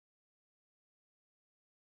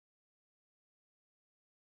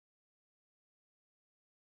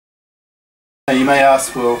Now you may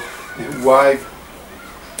ask, well, why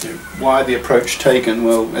the approach taken?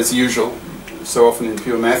 Well, as usual, so often in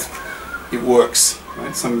pure math, it works.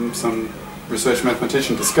 Right? Some research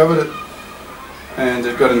mathematician discovered it, and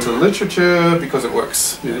it got into the literature because it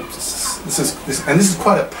works. You know, this is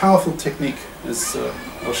quite a powerful technique, as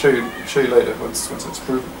I'll show you later once it's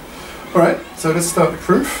proven. All right, so let's start the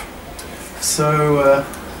proof. So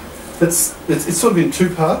it's sort of in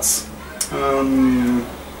two parts.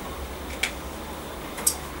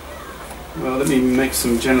 Well, let me make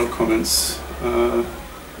some general comments.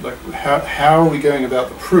 Like how are we going about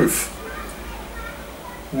the proof?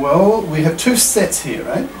 Well, we have two sets here,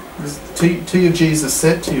 right? T of G is a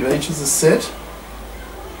set, T of H is a set,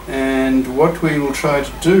 and what we will try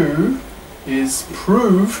to do is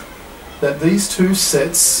prove that these two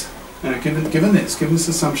sets, given this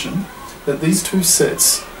assumption, that these two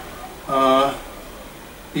sets are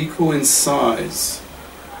equal in size.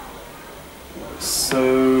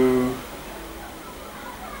 So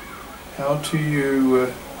how do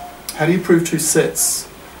you prove two sets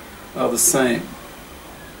are the same?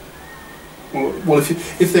 Well,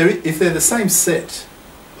 if they're the same set,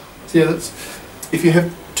 so yeah, if you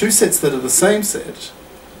have two sets that are the same set,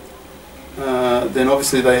 then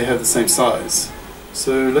obviously they have the same size.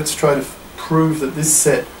 So let's try to prove that this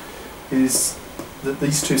set is that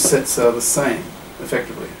these two sets are the same,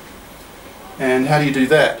 effectively. And how do you do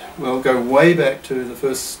that? Well, go way back to the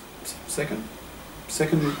second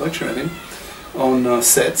lecture, I think, on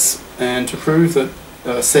sets, and to prove that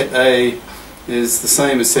set A is the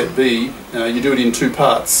same as set B, you do it in two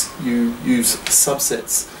parts. You use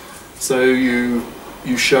subsets. So you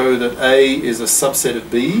show that A is a subset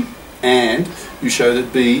of B, and you show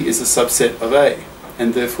that B is a subset of A.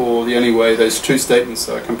 And therefore, the only way those two statements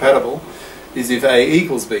are compatible is if A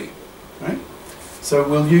equals B. Right? So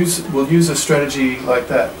we'll use a strategy like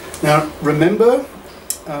that. Now, remember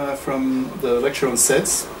from the lecture on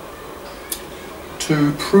sets,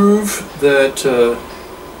 to prove that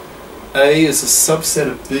A is a subset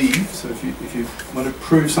of B, so if you want to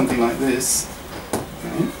prove something like this,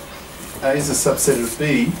 okay, A is a subset of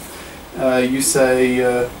B, you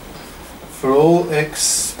say for all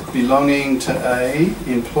x belonging to A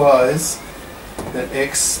implies that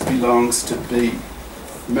x belongs to B.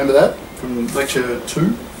 Remember that from lecture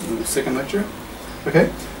 2, the second lecture?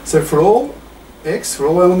 Okay, so for all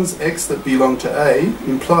elements x that belong to A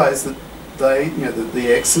implies that the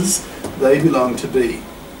x's, they belong to B.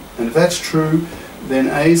 And if that's true, then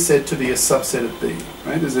A is said to be a subset of B.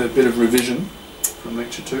 Right? There's a bit of revision from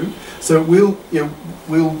lecture 2. So we'll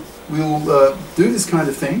do this kind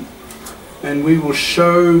of thing, and we will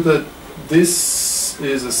show that this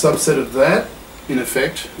is a subset of that, in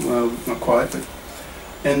effect. Well, not quite, but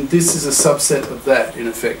and this is a subset of that, in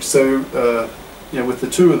effect. So with the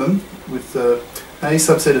two of them, with A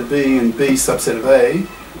subset of B and B subset of A,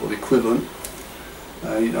 or the equivalent.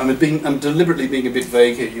 I'm deliberately being a bit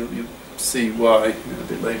vague here. You'll see why a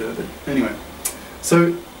bit later. But anyway,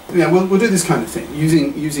 so we'll do this kind of thing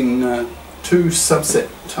using two subset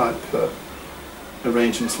type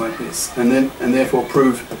arrangements like this, and therefore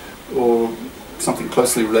prove, or something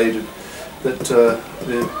closely related, that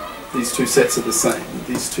these two sets are the same.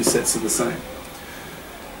 These two sets are the same.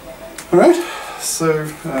 All right. So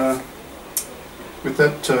with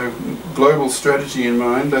that global strategy in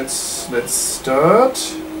mind, let's start.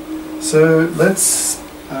 So let's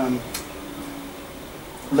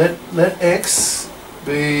let X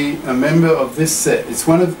be a member of this set. It's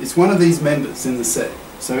one of these members in the set.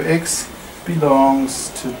 So X belongs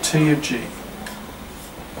to T of G.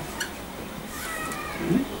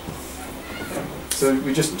 Okay. So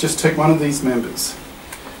we just take one of these members,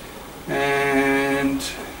 and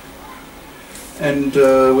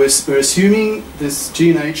we're assuming this G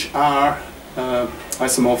and H are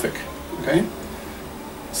isomorphic. Okay.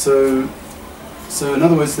 So in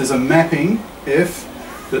other words, there's a mapping F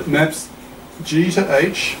that maps G to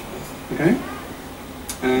H. Okay.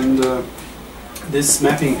 And this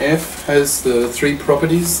mapping F has the three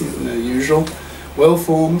properties, the usual: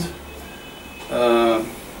 well-formed,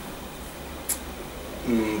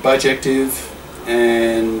 bijective,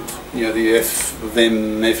 and the F of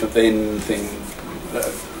N thing.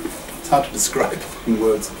 It's hard to describe in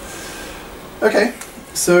words. Okay,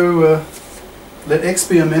 so let X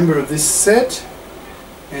be a member of this set,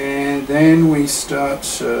 and then we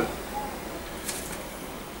start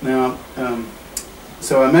now.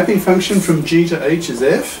 So our mapping function from G to H is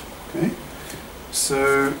F. Okay,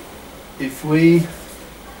 so if we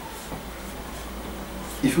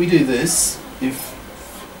do this,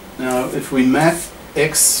 if we map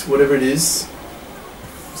X, whatever it is,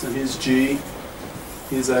 so here's G,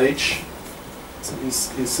 here's H, So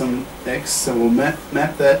here's some x, so we'll map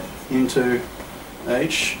that into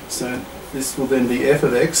h, so this will then be f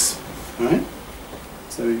of x, right?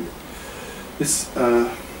 So this, I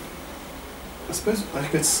suppose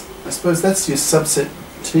that's your subset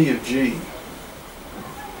T of G.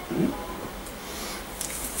 Right?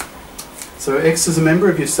 So x is a member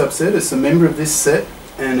of your subset, it's a member of this set,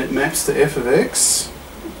 and it maps to f of x.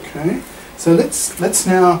 Okay, so let's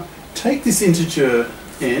now take this integer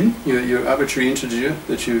n, your arbitrary integer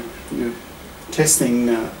that you're testing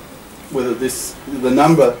whether the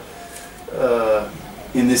number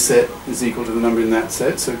in this set is equal to the number in that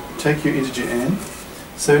set. So take your integer n.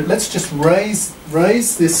 So let's just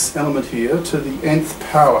raise this element here to the nth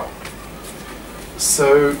power.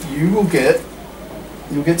 So you'll get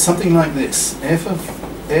something like this: f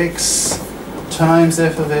of x times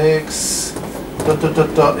f of x dot dot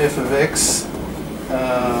dot dot f of x,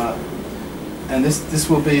 and this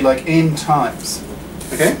will be like n times.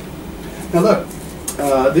 Okay. Now look,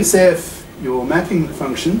 this f, your mapping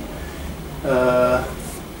function.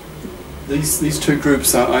 These two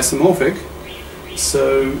groups are isomorphic,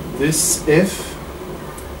 so this f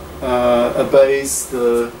obeys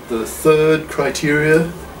the third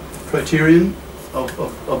criterion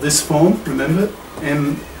of this form. Remember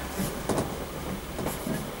m.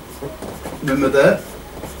 Remember that.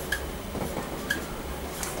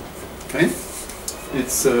 Okay,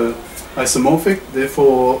 it's isomorphic.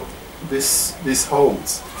 Therefore, this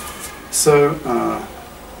holds. So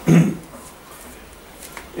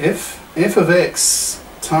f of x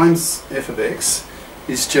times f of x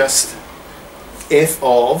is just f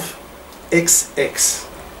of xx.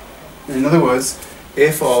 In other words,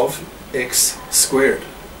 f of x squared.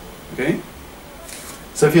 Okay?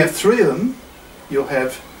 So if you have three of them, you'll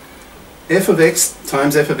have f of x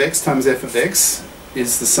times f of x times f of x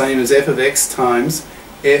is the same as f of x times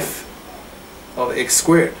f of x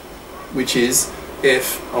squared, which is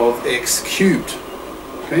f of x cubed.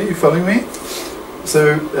 Okay, you following me?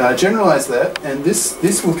 So generalize that, and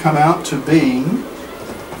this will come out to being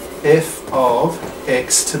f of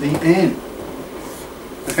x to the n.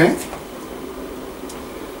 Okay?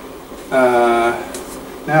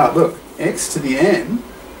 Now look, x to the n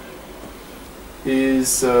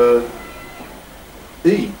is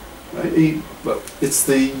e. Right? E. Well, it's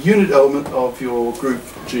the unit element of your group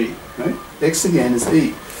G. Right? X to the n is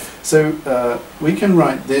e. So we can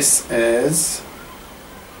write this as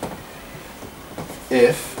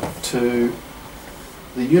f to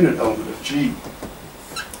the unit element of G.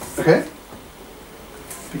 Okay?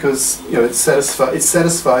 Because it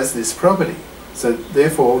satisfies this property. So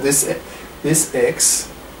therefore, this x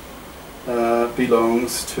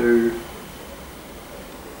belongs to.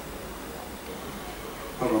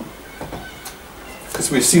 Hold on. Because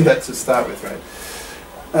we've seen that to start with, right?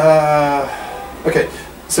 Okay.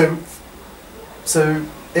 So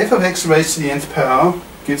f of x raised to the nth power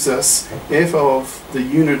gives us f of the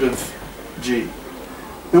unit of G.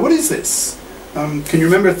 Now what is this? Can you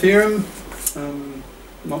remember a theorem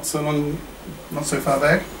not so far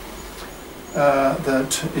back?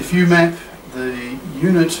 That if you map the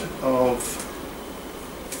unit of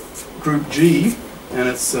group G and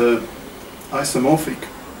it's isomorphic,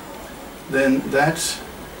 then that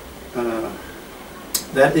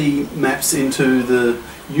E maps into the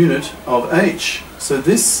unit of H. So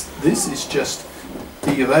this is just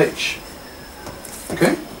E of H.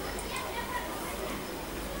 Okay?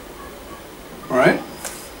 Alright?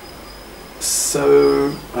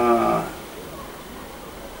 So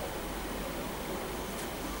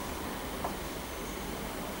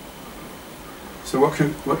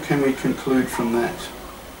what can we conclude from that?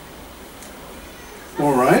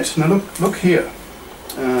 Alright, now look here.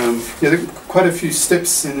 There are quite a few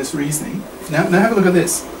steps in this reasoning. Now have a look at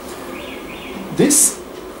this. This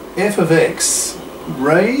f of x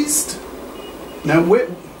raised. Now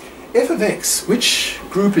f of x, which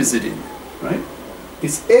group is it in? Right?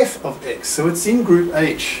 It's f of x, so it's in group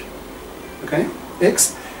H. Okay?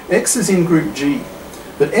 X is in group G.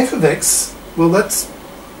 But f of x, well that's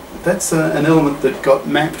an element that got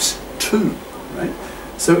mapped to, right?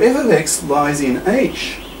 So f of x lies in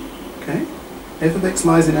H. Okay? F of x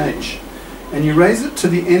lies in H. And you raise it to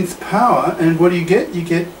the nth power, and what do you get? You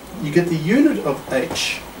get the unit of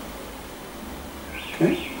H.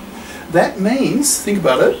 Okay? That means, think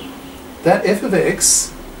about it, that f of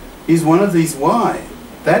x is one of these y.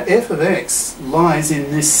 That f of x lies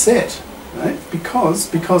in this set, right?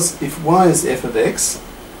 Because if y is f of x,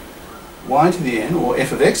 y to the n, or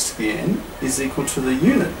f of x to the n, is equal to the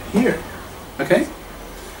unit here. Okay?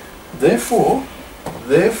 Therefore,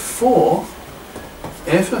 f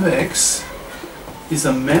of x is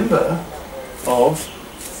a member of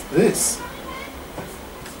this.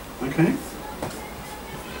 Okay?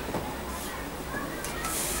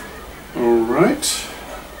 Alright.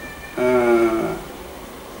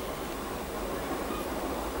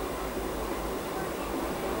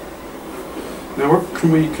 Now what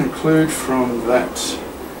can we conclude from that?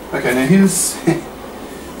 Okay, now here's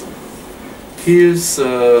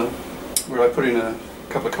where I put in a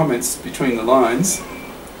couple of comments between the lines.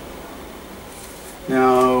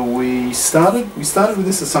 Now we started with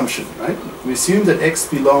this assumption, right? We assumed that X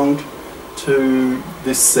belonged to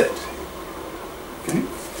this set. Okay.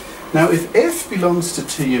 Now if F belongs to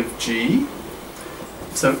T of G,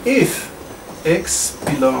 so if X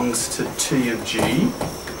belongs to T of G,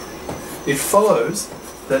 it follows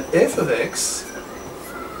that F of X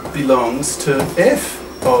belongs to F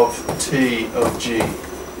of T of G.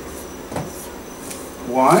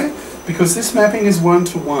 Why? Because this mapping is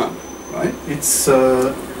one-to-one, right? It's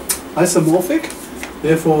isomorphic,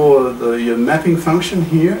 therefore the mapping function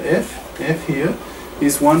here, F here,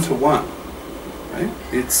 is one-to-one, right?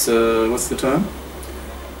 It's, what's the term?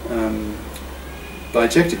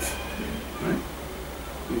 Bijective, right?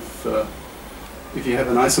 If you have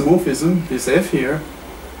an isomorphism, this F here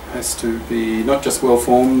has to be not just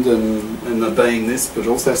well-formed and obeying this, but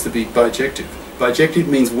also has to be bijective. Bijective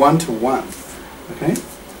means one-to-one, okay?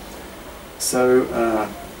 So,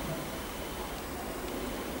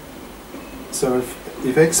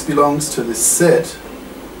 if X belongs to this set,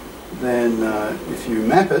 then if you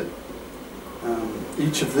map it,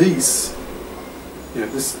 each of these, you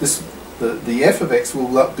know, the F of X will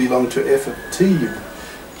belong to F of T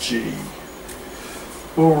of G.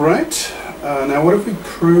 All right. Now what have we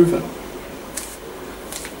proven?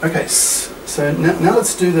 Okay, so now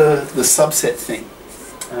let's do the subset thing.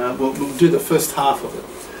 We'll do the first half of it.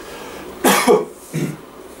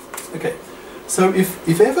 Okay, so if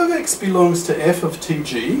F of X belongs to F of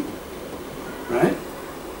Tg, right,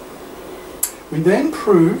 we then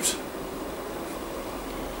proved,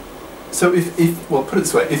 so well, put it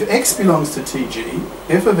this way, if X belongs to Tg,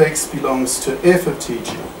 F of X belongs to F of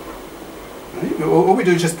Tg. Right? All we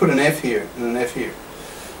do is just put an F here and an F here.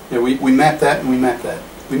 You know, we map that and we map that.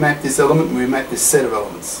 We map this element and we map this set of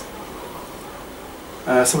elements.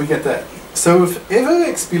 So we get that. So if F of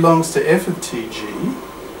X belongs to F of Tg,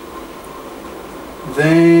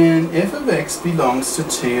 then F of X belongs to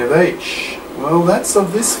T of H. Well, that's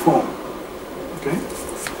of this form. Okay.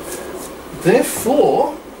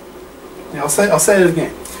 Therefore, now I'll say it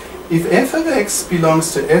again. If F of X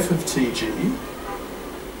belongs to F of Tg,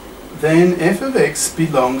 then F of X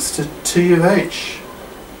belongs to T of H.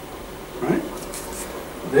 Right?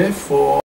 Therefore